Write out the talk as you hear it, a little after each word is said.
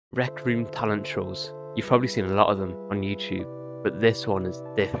Rec room talent shows. You've probably seen a lot of them on YouTube, but this one is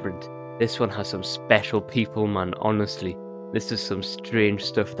different. This one has some special people, man, honestly. This is some strange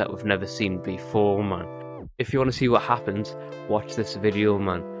stuff that we've never seen before, man. If you want to see what happens, watch this video,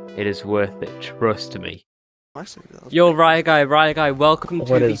 man. It is worth it, trust me. Yo, Rye guy, welcome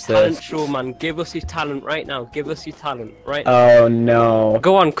to the talent show, man. Give us your talent right now. Give us your talent right now. Oh no.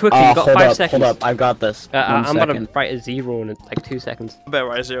 Go on, quickly, you got 5 seconds. Hold up, I got this. I'm gonna write a 0 in like 2 seconds. I bet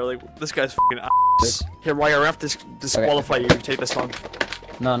write a 0, like, this guy's f***ing ass. Here, Ryan, I have to disqualify you if you take this long.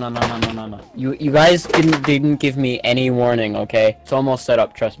 No. You guys didn't give me any warning, okay? It's almost set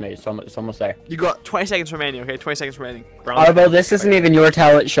up, trust me. It's almost there. You got 20 seconds remaining, okay? 20 seconds remaining. Arbo, this isn't even your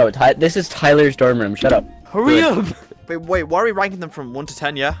talent show. This is Tyler's dorm room. Shut up. Hurry up! Wait, why are we ranking them from 1 to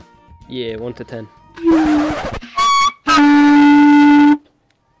 10, yeah? Yeah, 1 to 10.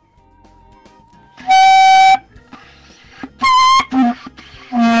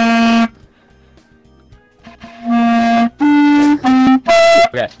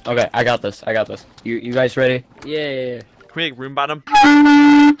 Okay, I got this. You guys ready? Yeah. Can we room ban him?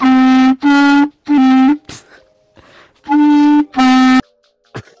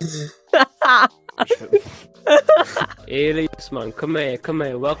 Alias, man, come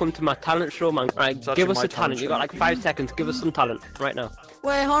here. Welcome to my talent show, man. Right, give us a talent. You got like 5 seconds. Give us some talent right now.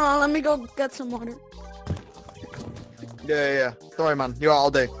 Wait, hold on. Let me go get some water. Yeah. Don't worry, man. You got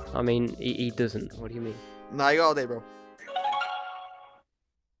all day. I mean, he doesn't. What do you mean? Nah, you got all day, bro.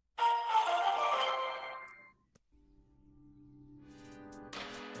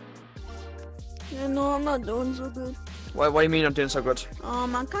 Yeah, no, I'm not doing so good. What do you mean I'm doing so good? I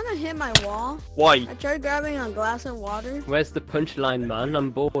kind of hit my wall. Why? I tried grabbing a glass of water. Where's the punchline, man?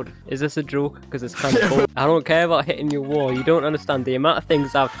 I'm bored. Is this a joke? Because it's kind of bored. I don't care about hitting your wall. You don't understand the amount of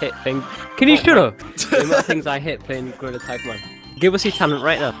things I've hit. Can you shut up? The amount of things I hit playing Gorilla Tag, man. Give us your talent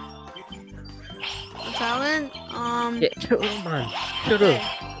right now. A talent? Yeah, shut up, man. Shut up.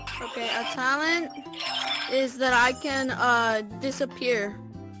 Okay, a talent is that I can disappear.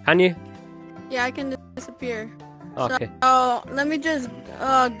 Can you? Yeah, I can disappear. Okay. So, let me just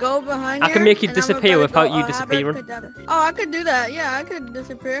go behind I here, can make you and disappear without you disappearing. Oh, I could do that. Yeah, I could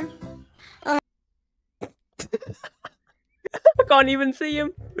disappear. I can't even see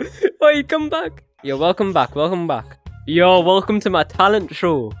him. Wait, come back. Yo, welcome back. Yo, welcome to my talent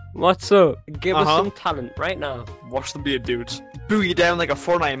show. What's up? Give us some talent right now. Watch them be a dude. Boogie down like a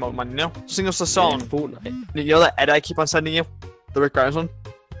Fortnite mode, man, you know? Sing us a song. Yeah, Fortnite. You know that edit I keep on sending you? The Rick Grimes one?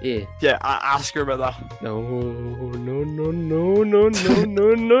 Yeah. Yeah, ask her about that. No.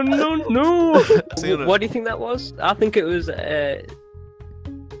 Sing it. What do you think that was? I think it was, I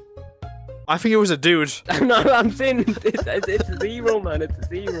think it was a dude. No, I'm saying it's a 0, man. It's a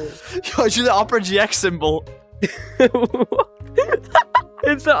 0. Yo, do the Opera GX symbol.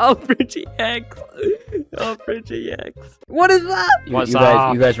 It's the Opera GX. Opera GX. What is that?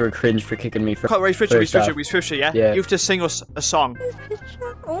 You guys were cringe for kicking me. We switch it, yeah? Yeah. You have to sing us a song.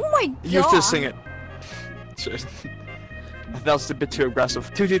 Oh my god. You have to sing it. That was a bit too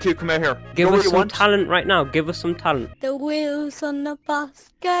aggressive. 222, come out here. Give us some talent right now. Give us some talent. The wheels on the bus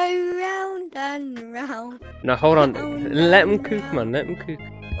go round and round. No, hold on. Let him cook, man. Let him cook.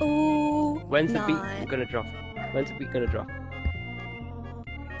 Ooh. When's the beat gonna drop?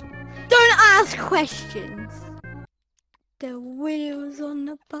 Don't ask questions. The wheels on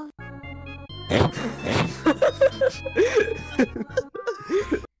the bus.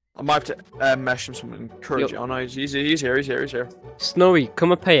 I might have to mesh him some encourage. Oh no, he's here. Snowy,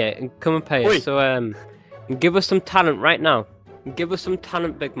 come up here. Wait. So give us some talent right now. Give us some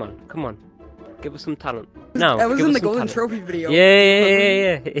talent, big man. Come on. Give us some talent. Now. I was in the Golden Trophy video.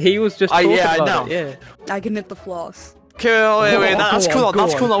 Yeah. He was just talking about I know. it. Yeah. I can hit the floss. Okay, wait. That's cool.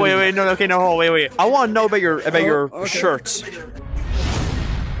 That's cool. Wait. No. Wait. I want to know about your shirts.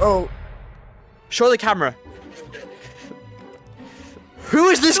 Oh. Show the camera. Who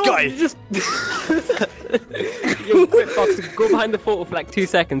is this guy? Just... Yo, quick, Fox, go behind the photo for like 2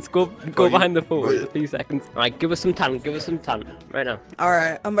 seconds. Go behind the photo for 2 seconds. Alright, give us some talent. Right now.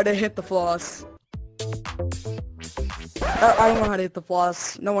 Alright, I'm gonna hit the floss. I don't know how to hit the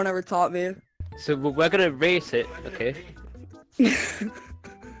floss. No one ever taught me. So we're gonna race it, okay?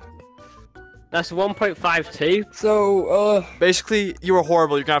 That's 1.52. So, basically, you were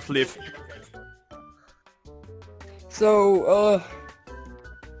horrible. You're gonna have to leave. So,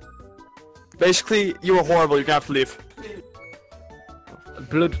 basically, you were horrible. You're gonna have to leave.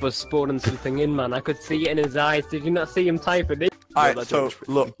 Blood was spawning something in, man. I could see it in his eyes. Did you not see him typing it? that so joke's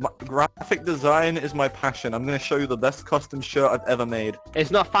pretty look, graphic design is my passion. I'm gonna show you the best custom shirt I've ever made.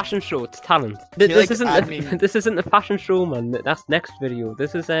 It's not a fashion show, it's talent. You This like isn't add the, me- this isn't the fashion show, man. That's next video.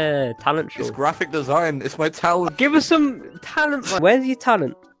 This is a talent show. It's graphic design. It's my talent. Give us some talent, man. Where's your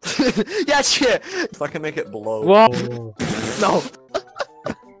talent? Yeah, shit. If I can make it blow. Whoa! No.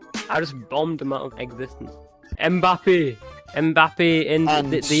 I just bombed him out of existence. Mbappe, and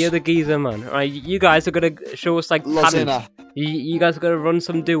the other geezer, man. Alright, you guys are gonna show us like talent. Lozina. You guys are gonna run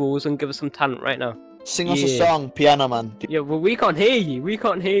some duos and give us some talent right now. Sing us a Yeah. song, Piano Man. Yeah, well, we can't hear you. We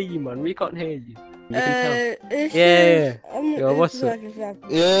can't hear you, man. We can't hear you. You can tell. It's Yo, what's up?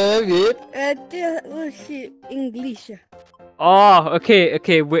 Yeah, yeah. English. Oh,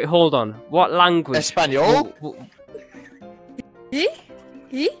 okay. Wait, hold on. What language? Espanol. He?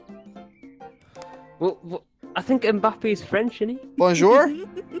 Well, I think Mbappe is French, isn't he? Bonjour.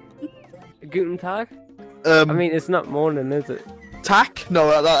 Guten Tag. I I mean, it's not morning, is it? tack. No,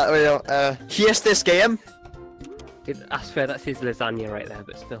 Hier ist this game. I swear that's his lasagna right there,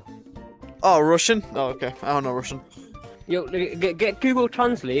 but still. Oh, Russian. Oh, okay. I don't know Russian. Yo, get Google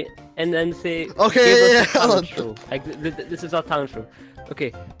Translate and then say. Okay, give us yeah, a talent hold show. Like this is our talent show.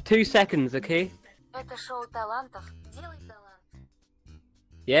 Okay, 2 seconds, okay? Это шоу талантов. Делай талант.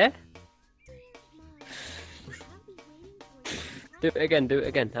 Yeah. Do it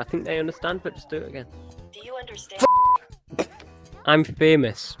again. I think they understand, but just do it again. Do you understand? I'm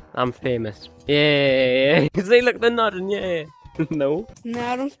famous. Yeah. See, look, they're nodding. Yeah. No.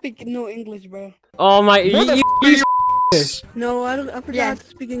 Nah, I don't speak no English, bro. Oh my. You, No, I forgot to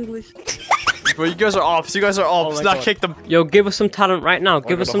speak English. Bro, you guys are off. You guys are off. Oh my Not God. kick them. Yo, give us some talent right now.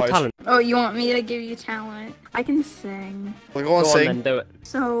 Give us some talent. Oh, you want me to give you talent? I can sing. We're Go going to on sing. then, do it.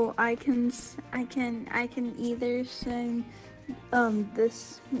 So I can either sing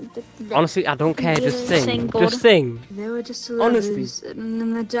this. Honestly, I don't care. Just Either sing. gold- Just sing. They were just Honestly. lovers sitting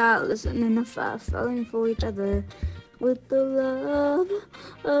in the dark, listening to fire, falling for each other. With the love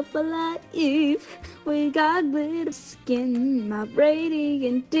of a life, we got glitter skin, my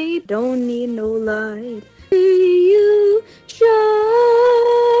radiant deep. Don't need no light. You shine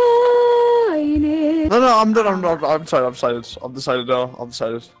it. No, I'm done. I'm decided. I'm decided now. I'm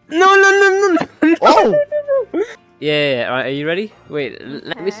decided. No. Oh! Yeah. Alright, are you ready? Wait,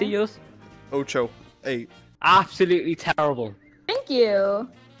 let me see Okay. yours. Ocho. 8. Absolutely terrible. Thank you.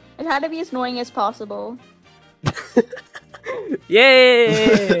 I tried to be as annoying as possible.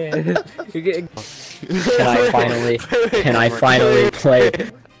 Yeah. Can I finally play?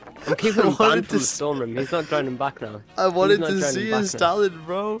 I'm keeping him I wanted banned to from the s- storm room. He's not joining back now. I wanted not to joining see back his now. talent,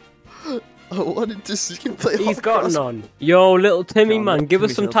 bro. I wanted to see him play. He's hard got cross. none. Yo, little Timmy, Yo, man, little give us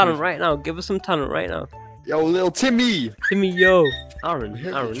Timmy, some little talent Timmy. right now. Give us some talent right now. Yo, little Timmy. Timmy, yo. Aaron.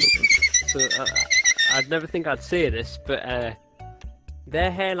 So, I'd never think I'd say this, but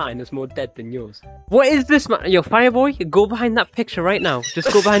their hairline is more dead than yours. What is this, man? Yo, Fireboy, go behind that picture right now.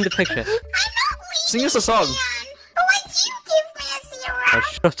 Just go behind the picture. Sing us a song. Oh,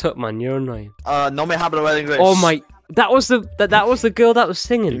 shut up, man. You're annoying. No me hablo el inglés. Oh my. That was the girl that was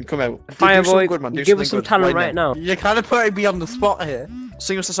singing. Come out. Fireboy, good, man. Do give us something some good talent right now. You're kind of putting me on the spot here.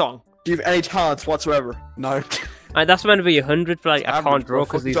 Sing us a song. Do you have any talents whatsoever? No. That's meant to be 100, but like, I Average, can't bro. draw What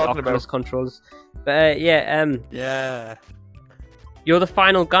because you these talking Oculus about? controls. But yeah, Yeah. you're the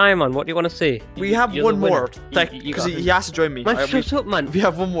final guy, man. What do you want to say? We have You're one the winner. more. Like, You because got he him. has to join me. Man, Alright, shut up, man. we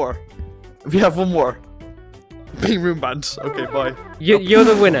have one more. Being room band. Okay, bye. You're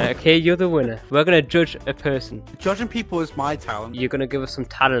the winner, okay? You're the winner. We're gonna judge a person. Judging people is my talent. You're gonna give us some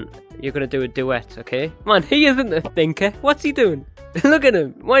talent. You're gonna do a duet, okay? Man, he isn't a thinker. What's he doing? Look at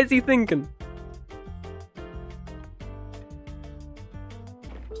him. Why is he thinking?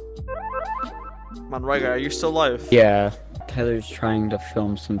 Man, right guy, are you still live? Yeah, Tyler's trying to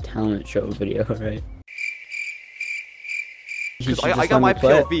film some talent show video, right? You Because should I just got let my me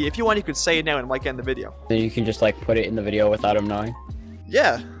play it. POV. If you want, you could say it now and might get in the video. Then you can just like put it in the video without him knowing.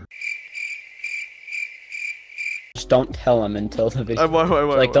 Yeah. Just don't tell him until the video.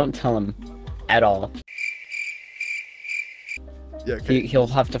 Wait. Don't tell him at all. Yeah, okay. He'll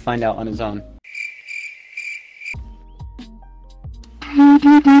have to find out on his own.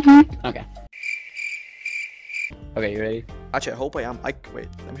 Okay. Okay, you ready? Actually, I hope I am. Wait,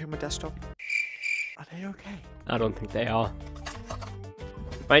 let me hear my desktop. Are they okay? I don't think they are.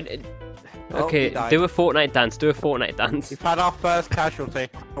 Right. Oh, Okay, he died. do a Fortnite dance. Do a Fortnite dance. We've had our first casualty.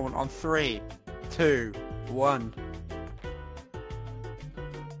 On 3, 2, 1.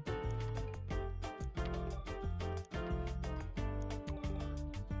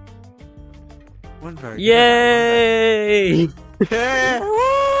 One very good. Yay! Yeah!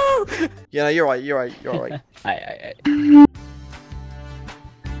 Woo! Yeah, no, you're right. I